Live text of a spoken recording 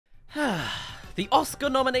The Oscar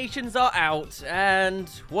nominations are out, and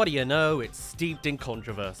what do you know, it's steeped in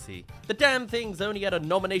controversy. The damn thing's only had a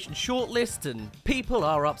nomination shortlist, and people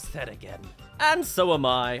are upset again. And so am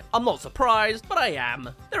I. I'm not surprised, but I am.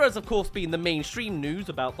 There has of course been the mainstream news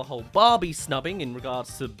about the whole Barbie snubbing in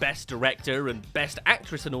regards to Best Director and Best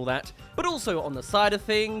Actress and all that, but also on the side of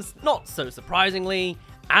things, not so surprisingly,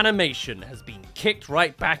 animation has been kicked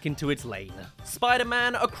right back into its lane.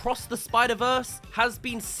 Spider-Man Across the Spider-Verse has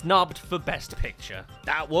been snubbed for Best Picture.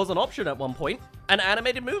 That was an option at one point. An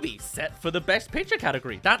animated movie set for the Best Picture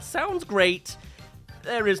category. That sounds great.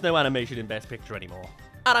 There is no animation in Best Picture anymore.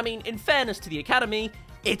 And I mean, in fairness to the Academy,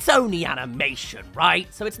 it's only animation,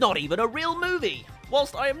 right? So it's not even a real movie.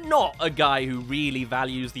 Whilst I am not a guy who really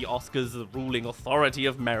values the Oscars as the ruling authority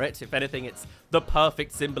of merit, if anything it's the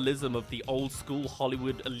perfect symbolism of the old school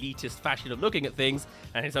Hollywood elitist fashion of looking at things,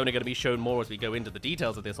 and it's only going to be shown more as we go into the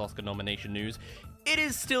details of this Oscar nomination news, it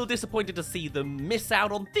is still disappointing to see them miss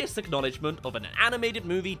out on this acknowledgement of an animated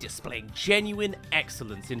movie displaying genuine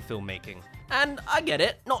excellence in filmmaking. And I get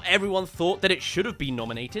it, not everyone thought that it should have been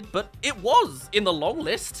nominated, but it was in the long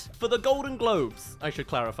list for the Golden Globes, I should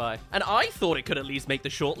clarify. And I thought it could at least make the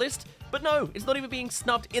shortlist, but no, it's not even being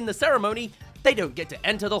snubbed in the ceremony. They don't get to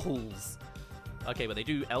enter the halls. Okay, well they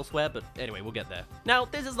do elsewhere, but anyway, we'll get there. Now,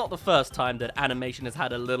 this is not the first time that animation has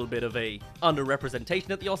had a little bit of a underrepresentation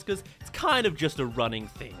at the Oscars. It's kind of just a running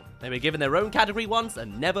thing. They were given their own category once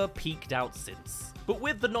and never peaked out since. But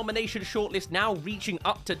with the nomination shortlist now reaching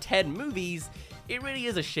up to 10 movies, it really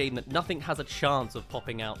is a shame that nothing has a chance of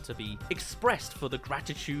popping out to be expressed for the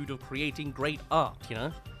gratitude of creating great art, you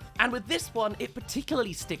know? And with this one, it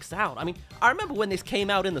particularly sticks out. I mean, I remember when this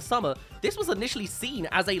came out in the summer, this was initially seen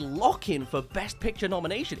as a lock-in for Best Picture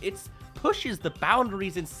nomination. It pushes the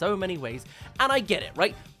boundaries in so many ways, and I get it,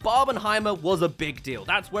 right? Barbenheimer was a big deal.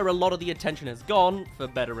 That's where a lot of the attention has gone, for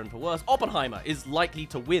better and for worse. Oppenheimer is likely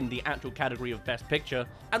to win the actual category of Best Picture,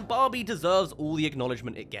 and Barbie deserves all the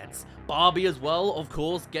acknowledgement it gets. Barbie as well, of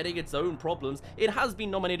course, getting its own problems. It has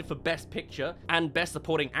been nominated for Best Picture, and Best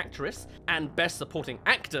Supporting Actress, and Best Supporting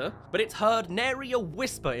Actor, but it's heard nary a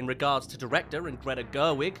whisper in regards to director in Greta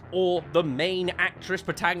Gerwig, or the main actress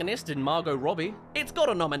protagonist in Margot Robbie. It's got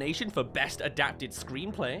a nomination for Best Adapted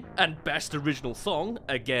Screenplay, and Best Original Song,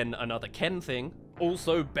 again another Ken thing,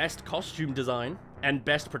 also Best Costume Design, and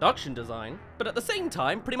Best Production Design, but at the same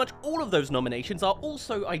time, pretty much all of those nominations are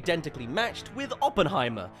also identically matched with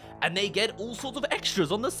Oppenheimer, and they get all sorts of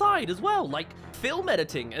extras on the side as well, like film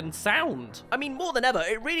editing and sound. I mean, more than ever,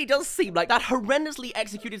 it really does seem like that horrendously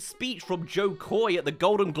executed speech from Joe Coy at the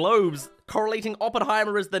Golden Globes, correlating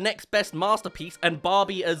Oppenheimer as the next best masterpiece and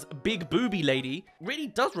Barbie as big booby lady, really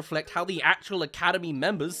does reflect how the actual Academy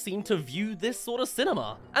members seem to view this sort of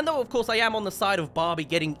cinema. And though of course I am on the side of Barbie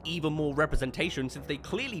getting even more representation since they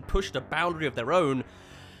clearly pushed a boundary of their own,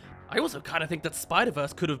 I also kind of think that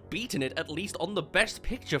Spider-Verse could have beaten it at least on the Best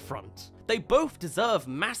Picture front. They both deserve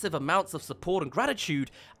massive amounts of support and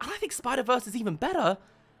gratitude, and I think Spider-Verse is even better.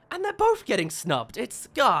 And they're both getting snubbed. It's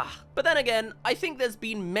But then again, I think there's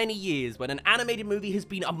been many years when an animated movie has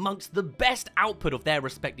been amongst the best output of their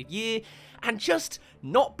respective year, and just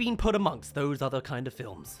not been put amongst those other kind of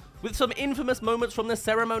films. With some infamous moments from the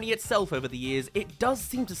ceremony itself over the years, it does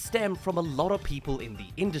seem to stem from a lot of people in the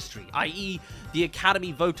industry, i.e. the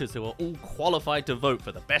Academy voters who are all qualified to vote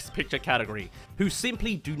for the Best Picture category, who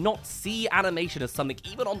simply do not see animation as something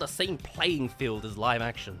even on the same playing field as live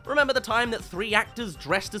action. Remember the time that 3 actors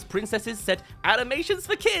dressed as princesses said, "Animation's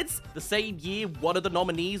for kids"? The same year, one of the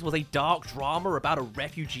nominees was a dark drama about a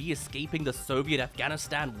refugee escaping the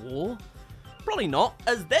Soviet-Afghanistan war? Probably not,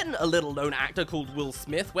 as then a little-known actor called Will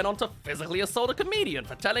Smith went on to physically assault a comedian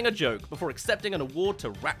for telling a joke before accepting an award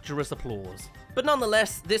to rapturous applause. But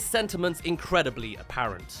nonetheless, this sentiment's incredibly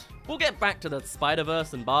apparent. We'll get back to the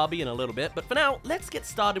Spider-Verse and Barbie in a little bit, but for now, let's get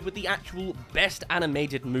started with the actual Best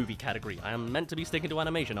Animated Movie category. I am meant to be sticking to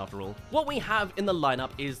animation after all. What we have in the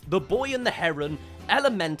lineup is The Boy and the Heron,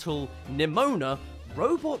 Elemental, Nimona,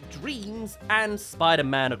 Robot Dreams, and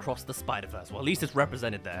Spider-Man Across the Spider-Verse. Well, at least it's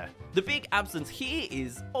represented there. The big absence here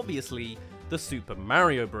is, obviously, the Super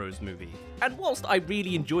Mario Bros. Movie. And whilst I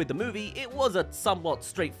really enjoyed the movie, it was a somewhat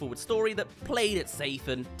straightforward story that played it safe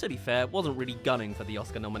and, to be fair, wasn't really gunning for the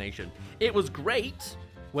Oscar nomination. It was great,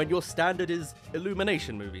 when your standard is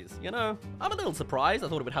Illumination movies, you know? I'm a little surprised. I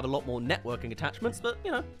thought it would have a lot more networking attachments, but,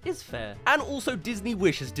 you know, it's fair. And also Disney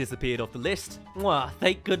Wish has disappeared off the list. Mwah,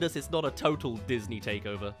 thank goodness it's not a total Disney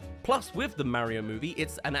takeover. Plus, with the Mario movie,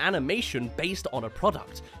 it's an animation based on a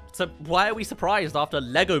product. So why are we surprised after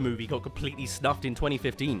Lego Movie got completely snuffed in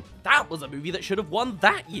 2015? That was a movie that should have won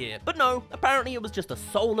that year. But no, apparently it was just a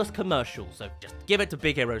soulless commercial, so just give it to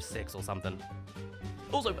Big Hero 6 or something.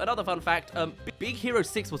 Also, another fun fact, Big Hero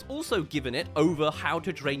 6 was also given it over How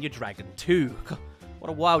to Train Your Dragon 2. What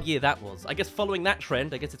a wild year that was. I guess following that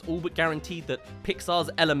trend, I guess it's all but guaranteed that Pixar's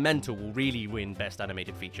Elemental will really win Best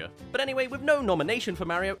Animated Feature. But anyway, with no nomination for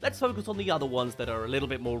Mario, let's focus on the other ones that are a little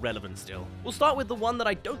bit more relevant still. We'll start with the one that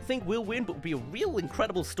I don't think will win, but will be a real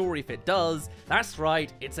incredible story if it does. That's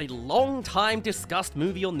right, it's a long time discussed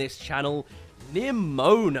movie on this channel,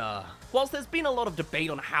 Nimona. Whilst there's been a lot of debate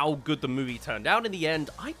on how good the movie turned out in the end,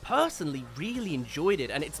 I personally really enjoyed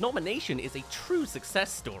it, and its nomination is a true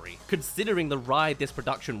success story, considering the ride this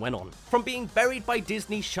production went on. From being buried by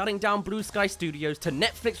Disney shutting down Blue Sky Studios to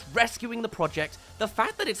Netflix rescuing the project, the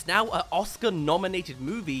fact that it's now an Oscar-nominated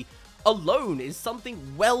movie alone is something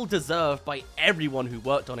well deserved by everyone who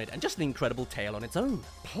worked on it, and just an incredible tale on its own.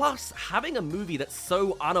 Plus, having a movie that's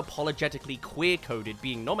so unapologetically queer-coded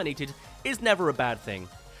being nominated is never a bad thing.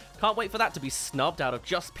 Can't wait for that to be snubbed out of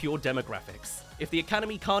just pure demographics. If the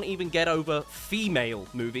Academy can't even get over female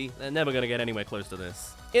movie, they're never gonna get anywhere close to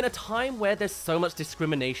this. In a time where there's so much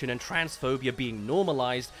discrimination and transphobia being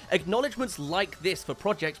normalized, acknowledgements like this for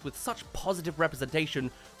projects with such positive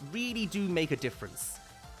representation really do make a difference.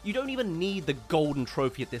 You don't even need the golden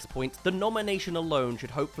trophy at this point. The nomination alone should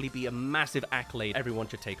hopefully be a massive accolade everyone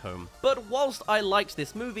should take home. But whilst I liked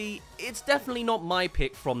this movie, it's definitely not my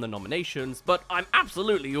pick from the nominations, but I'm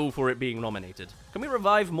absolutely all for it being nominated. Can we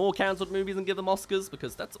revive more cancelled movies and give them Oscars?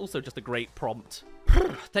 Because that's also just a great prompt.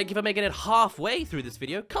 Thank you for making it halfway through this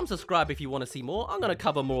video. Come subscribe if you want to see more. I'm going to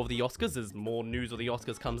cover more of the Oscars as more news of the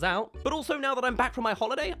Oscars comes out. But also, now that I'm back from my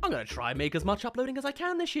holiday, I'm going to try and make as much uploading as I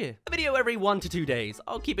can this year. A video every 1 to 2 days.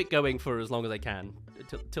 I'll keep it going for as long as I can.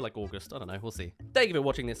 Till like August. I don't know. We'll see. Thank you for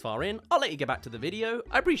watching this far in. I'll let you get back to the video.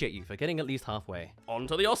 I appreciate you for getting at least halfway. On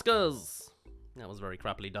to the Oscars. That was very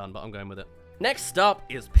crappily done, but I'm going with it. Next up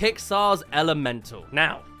is Pixar's Elemental.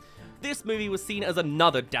 Now, this movie was seen as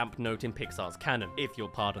another damp note in Pixar's canon, if you'll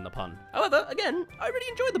pardon the pun. However, again, I really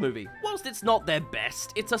enjoyed the movie. Whilst it's not their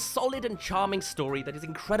best, it's a solid and charming story that is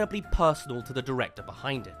incredibly personal to the director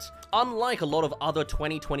behind it. Unlike a lot of other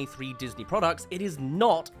 2023 Disney products, it is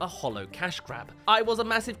not a hollow cash grab. I was a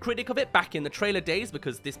massive critic of it back in the trailer days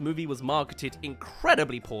because this movie was marketed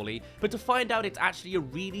incredibly poorly, but to find out it's actually a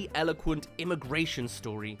really eloquent immigration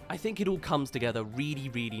story, I think it all comes together really,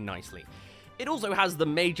 really nicely. It also has the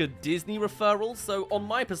major Disney referrals, so on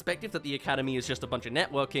my perspective that the Academy is just a bunch of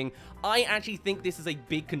networking, I actually think this is a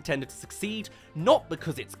big contender to succeed, not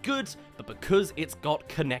because it's good, but because it's got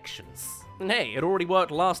connections. And hey, it already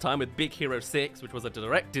worked last time with Big Hero 6, which was a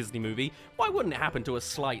direct Disney movie. Why wouldn't it happen to a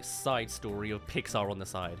slight side story of Pixar on the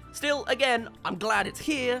side? Still, again, I'm glad it's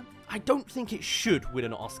here. I don't think it should win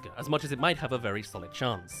an Oscar, as much as it might have a very solid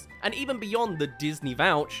chance. And even beyond the Disney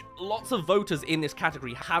vouch, lots of voters in this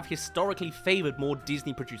category have historically favored more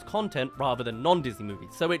Disney-produced content rather than non-Disney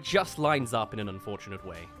movies, so it just lines up in an unfortunate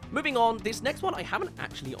way. Moving on, this next one I haven't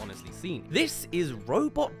actually honestly seen. This is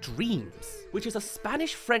Robot Dreams, which is a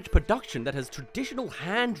Spanish-French production that has traditional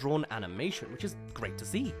hand-drawn animation, which is great to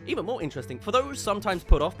see. Even more interesting, for those sometimes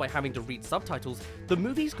put off by having to read subtitles, the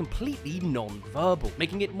movie's completely non-verbal,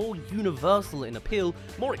 making it more universal in appeal,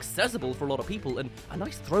 more accessible for a lot of people, and a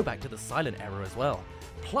nice throwback to the silent era as well.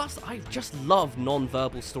 Plus, I just love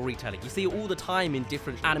non-verbal storytelling. You see it all the time in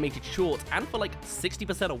different animated shorts, and for like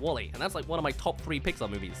 60% of WALL-E, and that's like one of my top 3 Pixar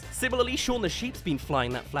movies. Similarly, Shaun the Sheep's been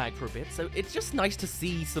flying that flag for a bit, so it's just nice to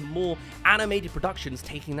see some more animated productions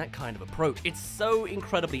taking that kind of approach. It's so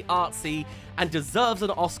incredibly artsy, and deserves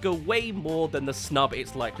an Oscar way more than the snub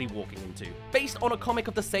it's likely walking into. Based on a comic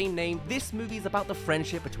of the same name, this movie is about the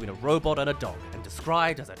friendship between a robot and a dog, and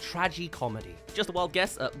described as a tragi-comedy. Just a wild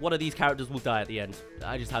guess, one of these characters will die at the end.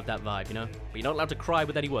 I just have that vibe, you know? But you're not allowed to cry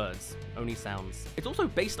with any words, only sounds. It's also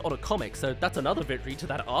based on a comic, so that's another victory to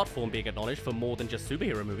that art form being acknowledged for more than just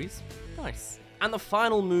superhero movies. Nice. And the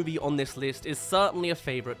final movie on this list is certainly a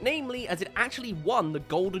favorite, namely as it actually won the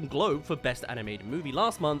Golden Globe for Best Animated Movie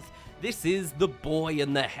last month. This is The Boy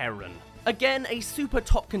and the Heron. Again, a super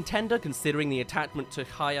top contender considering the attachment to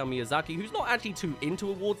Hayao Miyazaki, who's not actually too into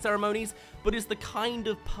award ceremonies, but is the kind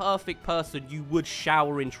of perfect person you would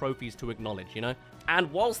shower in trophies to acknowledge, you know?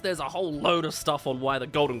 And whilst there's a whole load of stuff on why the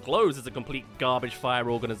Golden Globes is a complete garbage fire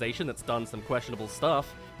organization that's done some questionable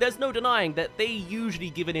stuff, there's no denying that they usually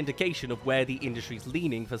give an indication of where the industry's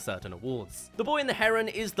leaning for certain awards. The Boy and the Heron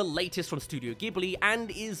is the latest from Studio Ghibli and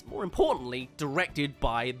is, more importantly, directed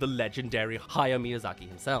by the legendary Hayao Miyazaki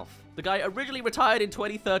himself. The guy originally retired in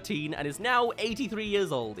 2013 and is now 83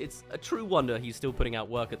 years old. It's a true wonder he's still putting out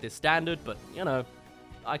work at this standard, but, you know,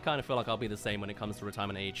 I kind of feel like I'll be the same when it comes to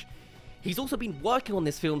retirement age. He's also been working on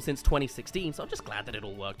this film since 2016, so I'm just glad that it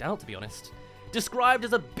all worked out, to be honest. Described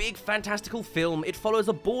as a big fantastical film, it follows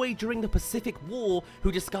a boy during the Pacific War who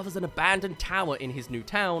discovers an abandoned tower in his new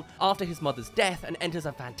town after his mother's death and enters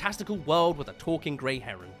a fantastical world with a talking grey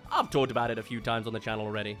heron. I've talked about it a few times on the channel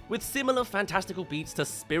already. With similar fantastical beats to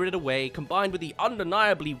Spirited Away, combined with the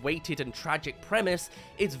undeniably weighted and tragic premise,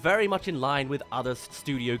 it's very much in line with other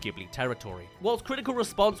Studio Ghibli territory. Whilst critical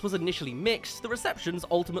response was initially mixed, the reception's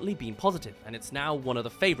ultimately been positive, and it's now one of the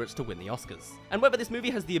favourites to win the Oscars. And whether this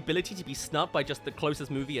movie has the ability to be snubbed by just the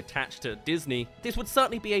closest movie attached to Disney, this would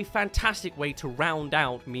certainly be a fantastic way to round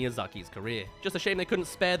out Miyazaki's career. Just a shame they couldn't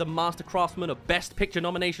spare the Master Craftsman a Best Picture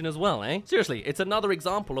nomination as well, eh? Seriously, it's another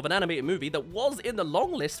example of an animated movie that was in the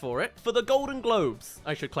long list for it for the Golden Globes,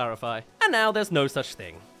 I should clarify. And now there's no such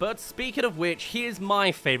thing. But speaking of which, here's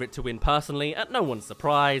my favourite to win personally, at no one's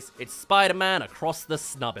surprise, it's Spider-Man Across the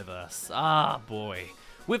Snubbiverse. Ah boy.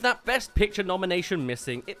 With that Best Picture nomination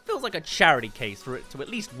missing, it feels like a charity case for it to at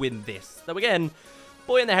least win this. Though again,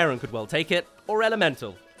 Boy and the Heron could well take it, or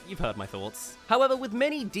Elemental. You've heard my thoughts. However, with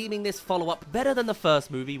many deeming this follow-up better than the first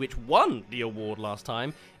movie, which won the award last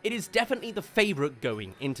time, it is definitely the favourite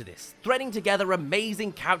going into this, threading together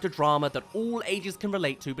amazing character drama that all ages can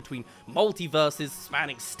relate to between multiverses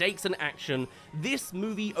spanning stakes and action. This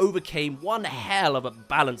movie overcame one hell of a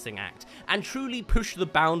balancing act, and truly pushed the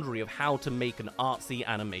boundary of how to make an artsy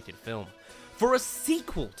animated film. For a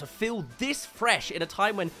sequel to feel this fresh in a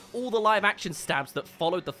time when all the live-action stabs that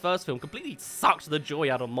followed the first film completely sucked the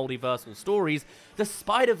joy out of multiversal stories, the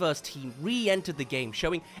Spider-Verse team re-entered the game,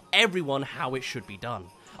 showing everyone how it should be done.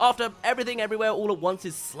 After Everything Everywhere All at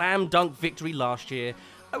Once's slam dunk victory last year,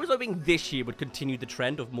 I was hoping this year would continue the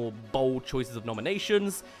trend of more bold choices of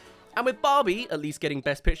nominations. And with Barbie at least getting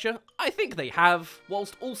Best Picture, I think they have,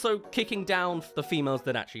 whilst also kicking down the females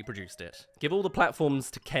that actually produced it. Give all the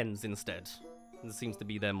platforms to Kens instead. This seems to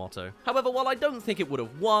be their motto. However, while I don't think it would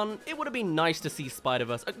have won, it would have been nice to see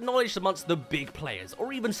Spider-Verse acknowledged amongst the big players,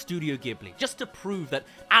 or even Studio Ghibli, just to prove that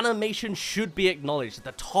animation should be acknowledged at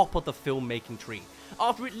the top of the filmmaking tree.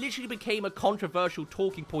 After it literally became a controversial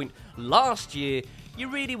talking point last year, you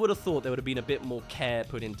really would have thought there would have been a bit more care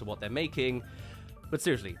put into what they're making. But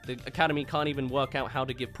seriously, the Academy can't even work out how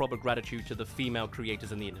to give proper gratitude to the female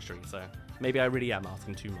creators in the industry, so maybe I really am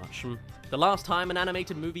asking too much. The last time an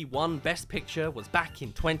animated movie won Best Picture was back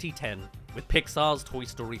in 2010, with Pixar's Toy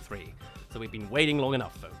Story 3, so we've been waiting long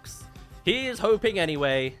enough, folks. Here's hoping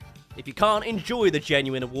anyway. If you can't enjoy the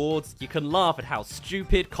genuine awards, you can laugh at how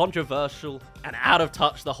stupid, controversial, and out of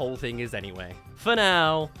touch the whole thing is anyway. For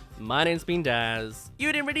now, my name's been Daz,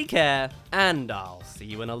 you didn't really care, and I'll see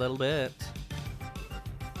you in a little bit.